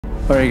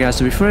Alright guys,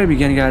 so before I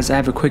begin guys, I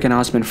have a quick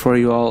announcement for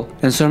you all.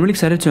 And so I'm really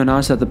excited to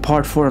announce that the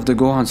part 4 of the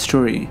Gohan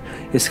story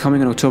is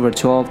coming on October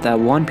 12th at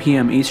 1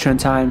 PM Eastern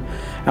time.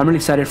 I'm really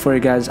excited for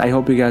you guys. I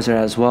hope you guys are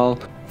as well.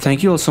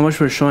 Thank you all so much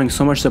for showing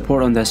so much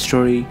support on that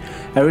story.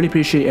 I really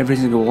appreciate every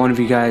single one of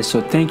you guys,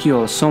 so thank you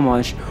all so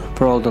much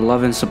for all the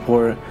love and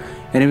support.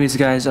 Anyways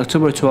guys,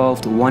 October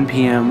 12th, 1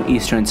 PM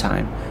Eastern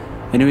time.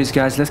 Anyways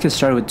guys, let's get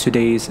started with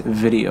today's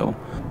video.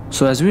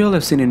 So as we all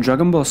have seen in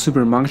Dragon Ball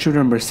Super Manga Chapter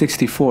number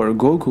 64,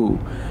 Goku,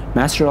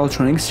 Master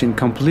Ultra Instinct,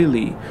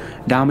 completely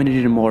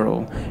dominated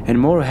Moro, and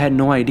Moro had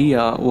no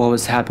idea what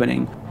was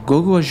happening.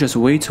 Goku was just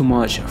way too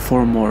much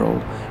for Moro.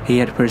 He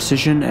had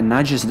precision, and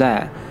not just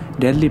that,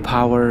 deadly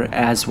power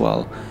as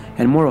well,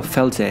 and Moro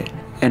felt it.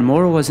 And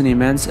Moro was in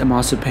immense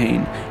amounts of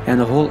pain, and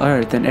the whole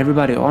earth and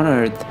everybody on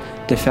earth,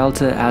 they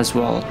felt it as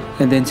well.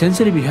 And the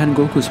intensity behind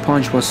Goku's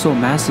punch was so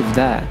massive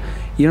that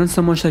even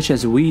someone such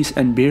as Whis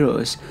and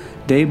Beerus,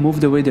 they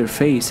moved away their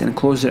face and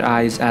closed their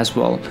eyes as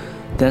well.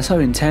 That's how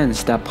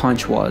intense that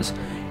punch was.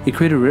 It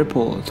created a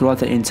ripple throughout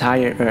the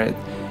entire earth.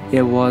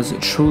 It was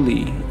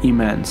truly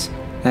immense.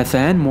 At the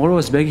end, Moro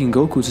was begging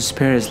Goku to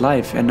spare his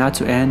life and not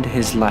to end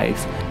his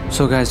life.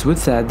 So guys,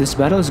 with that, this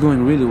battle is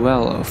going really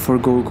well for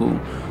Goku.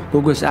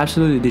 Goku is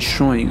absolutely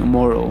destroying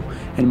Moro,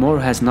 and Moro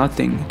has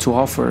nothing to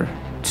offer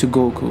to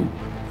Goku.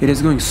 It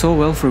is going so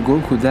well for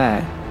Goku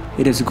that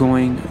it is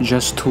going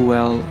just too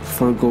well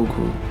for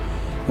Goku.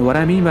 And what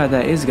I mean by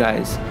that is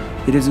guys,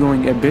 it is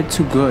going a bit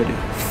too good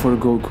for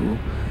Goku.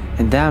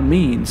 And that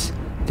means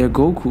that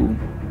Goku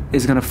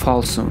is gonna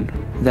fall soon.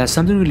 That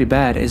something really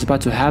bad is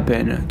about to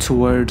happen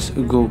towards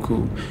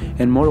Goku.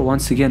 And Moro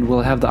once again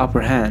will have the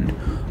upper hand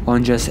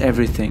on just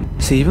everything.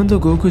 See, even though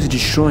Goku is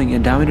destroying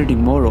and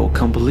dominating Moro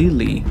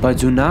completely, but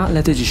do not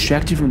let it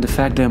distract you from the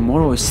fact that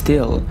Moro is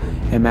still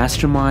a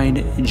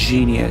mastermind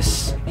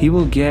genius. He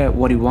will get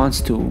what he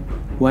wants to,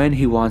 when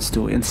he wants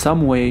to, in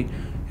some way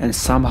and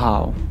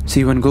somehow.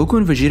 See, when Goku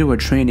and Vegeta were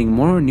training,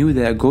 Moro knew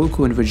that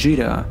Goku and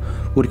Vegeta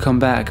would come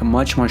back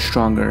much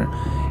stronger,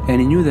 and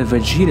he knew that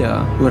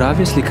Vegeta would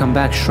obviously come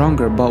back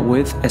stronger but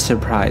with a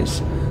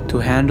surprise to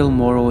handle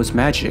Moro's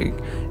magic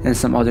and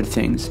some other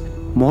things.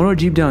 Moro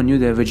deep down knew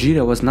that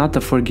Vegeta was not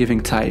the forgiving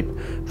type.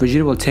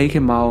 Vegeta will take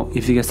him out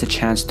if he gets the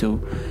chance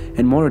to,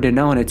 and Moro did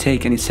not want to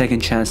take any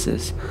second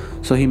chances,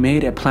 so he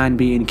made a plan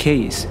B in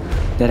case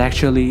that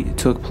actually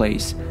took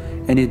place.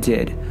 And it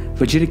did.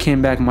 Vegeta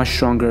came back much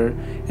stronger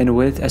and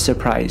with a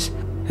surprise.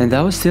 And that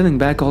was stealing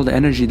back all the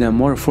energy that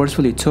Moro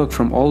forcefully took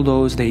from all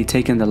those that he'd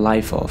taken the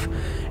life of.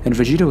 And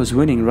Vegeta was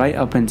winning right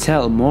up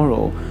until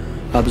Moro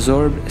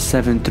absorbed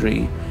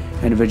 7-3.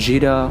 And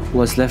Vegeta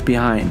was left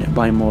behind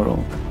by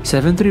Moro.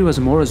 7-3 was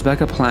Moro's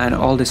backup plan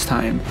all this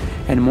time.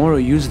 And Moro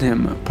used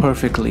him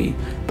perfectly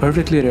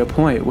to a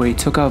point where he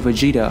took out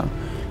Vegeta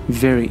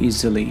very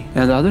easily.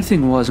 And the other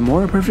thing was,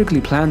 Moro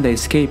perfectly planned the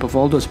escape of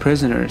all those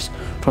prisoners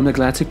from the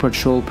Galactic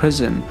Patrol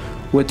prison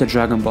with the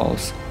Dragon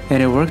Balls,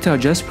 and it worked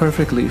out just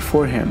perfectly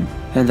for him.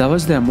 And that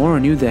was that Moro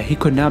knew that he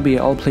could not be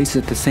at all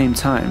places at the same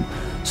time,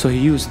 so he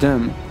used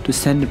them to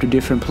send them to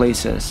different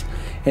places.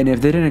 And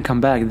if they didn't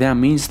come back, that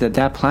means that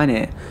that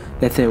planet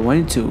that they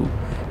went to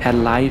had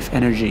life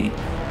energy,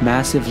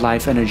 massive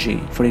life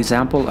energy. For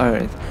example,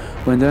 Earth.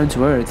 When they went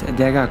to Earth,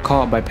 they got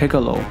caught by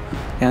Piccolo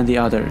and the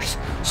others,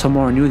 so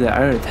Moro knew that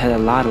Earth had a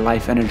lot of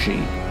life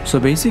energy. So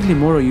basically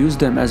Moro used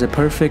them as a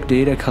perfect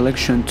data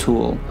collection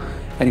tool.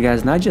 And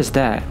guys, not just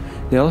that,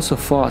 they also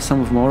fought some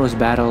of Moro's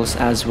battles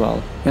as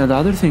well. And the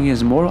other thing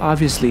is, Moro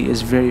obviously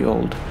is very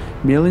old,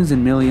 millions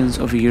and millions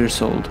of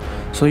years old,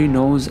 so he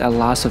knows a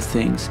lot of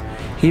things.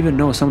 He even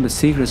knows some of the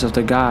secrets of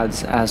the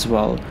gods as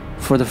well.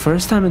 For the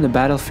first time in the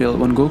battlefield,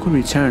 when Goku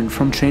returned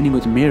from training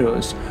with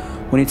Miros,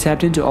 when he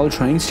tapped into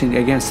Ultra Instinct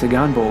against the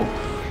Ganbo,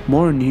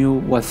 Moro knew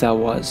what that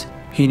was.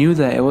 He knew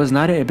that it was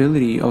not an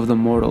ability of the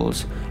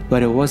mortals,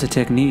 but it was a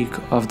technique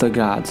of the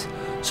gods.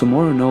 So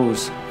Moro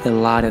knows a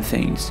lot of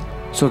things.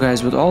 So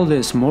guys, with all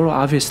this, Moro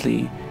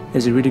obviously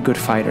is a really good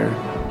fighter.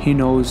 He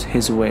knows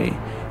his way,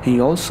 and he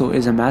also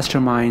is a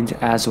mastermind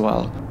as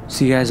well.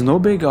 See guys, no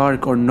big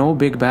arc or no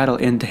big battle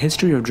in the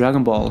history of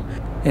Dragon Ball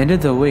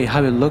ended the way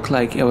how it looked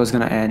like it was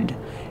gonna end.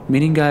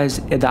 Meaning guys,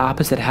 the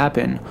opposite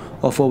happened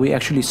of what we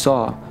actually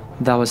saw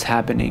that was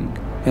happening.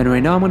 And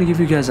right now I'm gonna give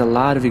you guys a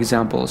lot of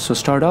examples. So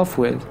start off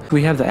with,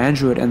 we have the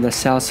Android and the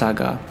Cell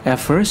saga. At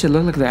first it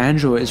looked like the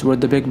androids were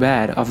the big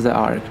bad of the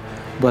arc,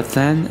 but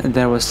then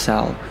there was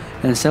Cell.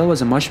 And Cell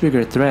was a much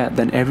bigger threat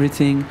than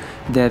everything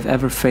they've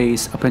ever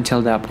faced up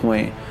until that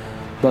point.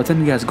 But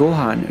then guys,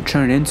 Gohan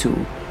turned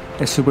into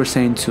a Super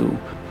Saiyan 2.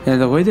 And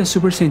the way the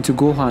Super Saiyan 2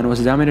 Gohan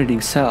was dominating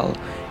Cell,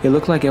 it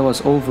looked like it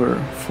was over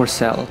for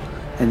Cell.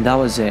 And that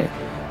was it.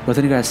 But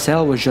then guys,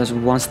 Cell was just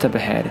one step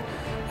ahead.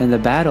 And the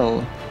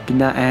battle did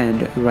not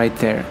end right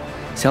there.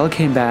 Cell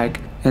came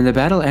back, and the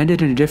battle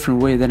ended in a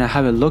different way than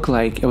how it looked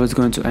like it was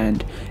going to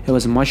end. It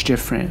was much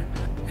different.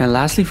 And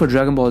lastly, for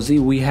Dragon Ball Z,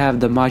 we have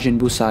the Majin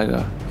Buu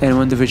saga. And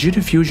when the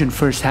Vegeta fusion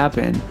first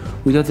happened,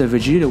 we thought that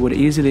Vegeta would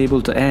easily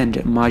able to end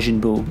Majin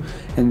Buu,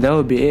 and that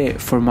would be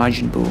it for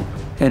Majin Buu.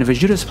 And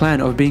Vegeta's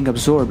plan of being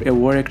absorbed, it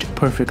worked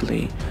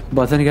perfectly.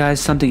 But then guys,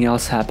 something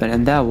else happened,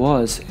 and that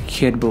was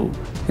Kid Buu.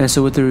 And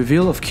so with the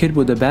reveal of Kid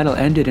Buu, the battle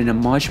ended in a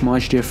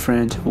much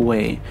different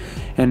way.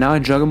 And now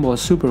in Dragon Ball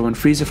Super, when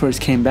Frieza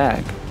first came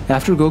back,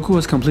 after Goku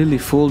was completely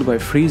fooled by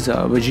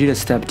Frieza, Vegeta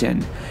stepped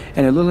in,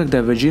 and it looked like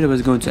that Vegeta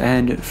was going to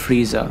end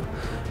Frieza.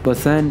 But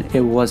then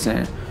it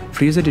wasn't.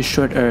 Frieza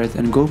destroyed Earth,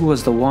 and Goku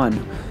was the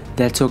one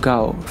that took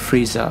out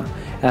Frieza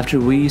after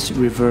Whis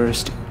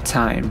reversed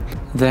time.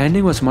 The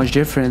ending was much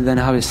different than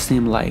how it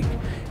seemed like.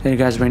 And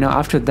guys, right now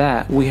after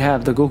that, we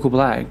have the Goku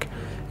Black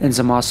and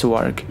Zamasu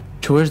arc.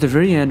 Towards the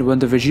very end, when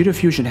the Vegeta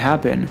fusion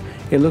happened,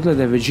 it looked like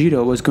that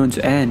Vegeta was going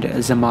to end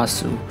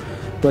Zamasu.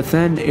 But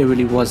then it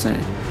really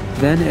wasn't.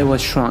 Then it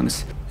was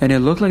Trunks, and it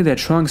looked like that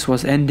Trunks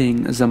was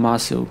ending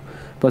Zamasu.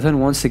 But then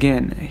once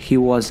again, he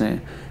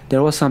wasn't.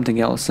 There was something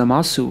else.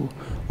 Zamasu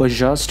was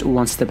just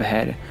one step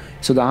ahead.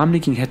 So the Omni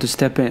King had to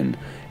step in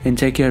and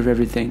take care of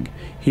everything.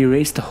 He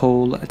erased the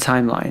whole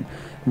timeline.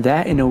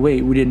 That in a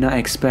way we did not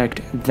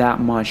expect that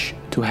much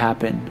to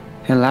happen.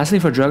 And lastly,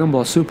 for Dragon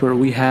Ball Super,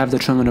 we have the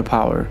Tournament of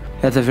Power.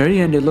 At the very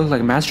end, it looked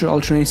like Master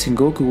Ultra Instinct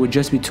Goku would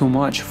just be too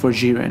much for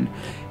Jiren,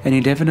 and he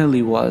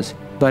definitely was.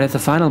 But at the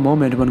final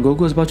moment, when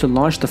Goku was about to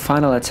launch the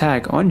final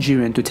attack on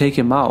Jiren to take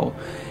him out,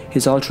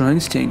 his Ultra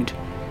Instinct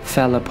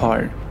fell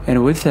apart.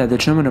 And with that, the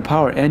Tournament of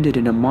Power ended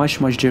in a much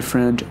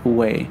different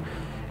way.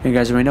 And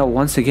guys, right now,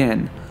 once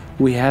again,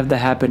 we have that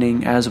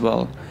happening as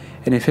well.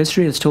 And if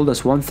history has told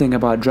us one thing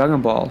about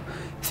Dragon Ball,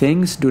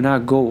 things do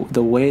not go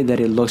the way that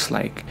it looks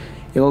like.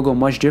 It will go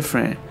much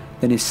different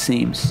than it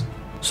seems.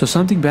 So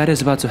something bad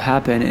is about to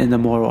happen in the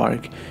Moro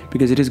arc,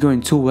 because it is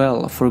going too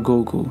well for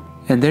Goku.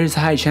 And there is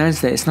a high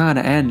chance that it's not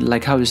gonna end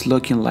like how it's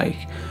looking like.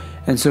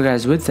 And so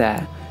guys, with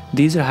that,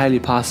 these are highly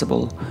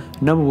possible.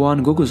 Number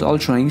 1, Goku's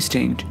Ultra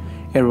Instinct,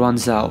 it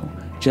runs out,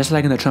 just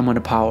like in the Tournament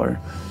of Power.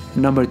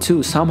 Number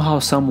 2, somehow,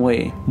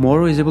 someway,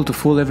 Moro is able to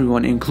fool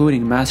everyone,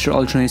 including Master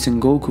Ultra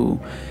Instinct Goku,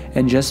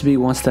 and just be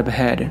one step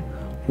ahead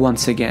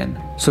once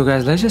again. So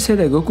guys, let's just say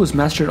that Goku's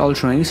Master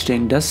Ultra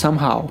Instinct does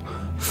somehow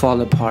fall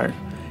apart.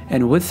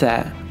 And with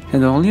that,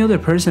 and the only other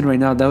person right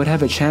now that would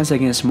have a chance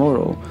against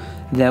Moro,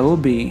 that will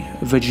be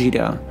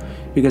Vegeta.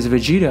 Because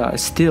Vegeta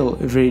is still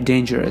very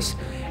dangerous.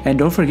 And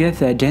don't forget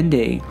that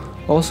Dende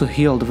also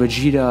healed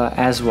Vegeta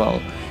as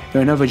well.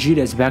 Right now Vegeta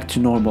is back to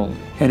normal.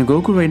 And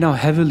Goku right now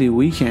heavily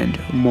weakened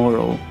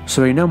Moro.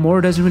 So right now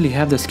Moro doesn't really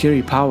have the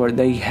scary power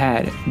that he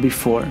had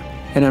before.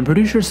 And I'm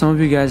pretty sure some of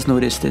you guys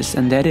noticed this,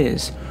 and that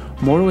is,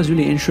 Moro was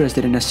really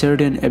interested in a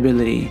certain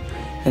ability,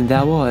 and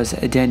that was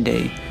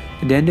Dende.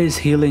 Dende's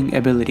healing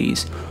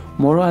abilities.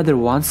 Moro either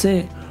wants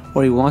it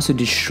or he wants to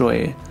destroy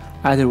it.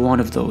 Either one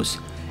of those.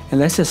 And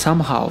let's say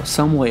somehow,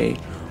 someway,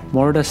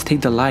 Moro does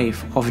take the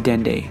life of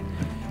Dende.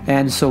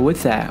 And so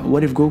with that,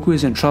 what if Goku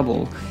is in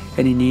trouble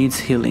and he needs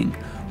healing?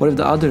 What if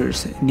the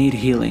others need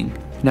healing?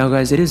 Now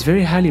guys, it is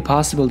very highly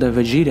possible that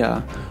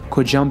Vegeta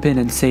could jump in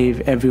and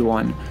save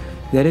everyone.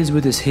 That is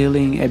with his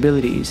healing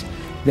abilities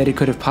that he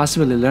could have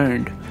possibly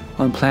learned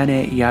on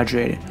planet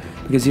Yadrid,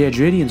 because the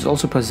Yadridians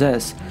also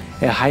possess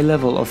a high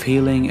level of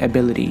healing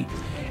ability,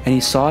 and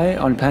he saw it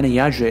on planet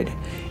Yadrid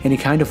and he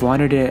kind of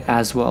wanted it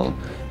as well,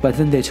 but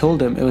then they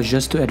told him it was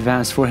just too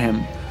advanced for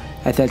him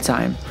at that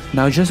time.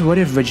 Now just what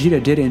if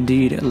Vegeta did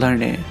indeed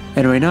learn it?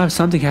 And right now if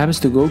something happens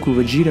to Goku,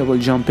 Vegeta will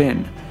jump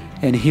in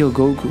and heal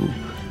Goku,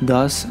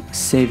 thus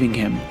saving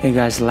him. And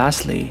guys,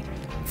 lastly,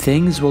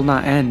 things will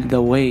not end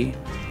the way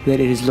that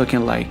it is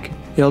looking like.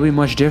 It'll be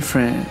much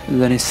different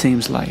than it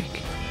seems like.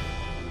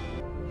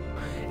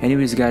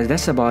 Anyways guys,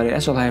 that's about it.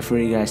 That's all I have for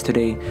you guys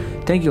today.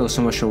 Thank you all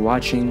so much for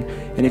watching,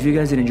 and if you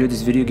guys did enjoy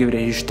this video, give it a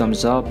huge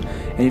thumbs up,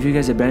 and if you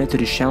guys are brand new to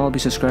this channel,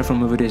 please subscribe for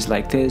more videos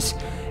like this.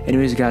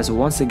 Anyways guys,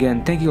 once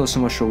again, thank you all so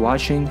much for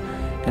watching,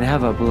 and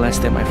have a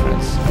blessed day my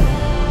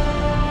friends.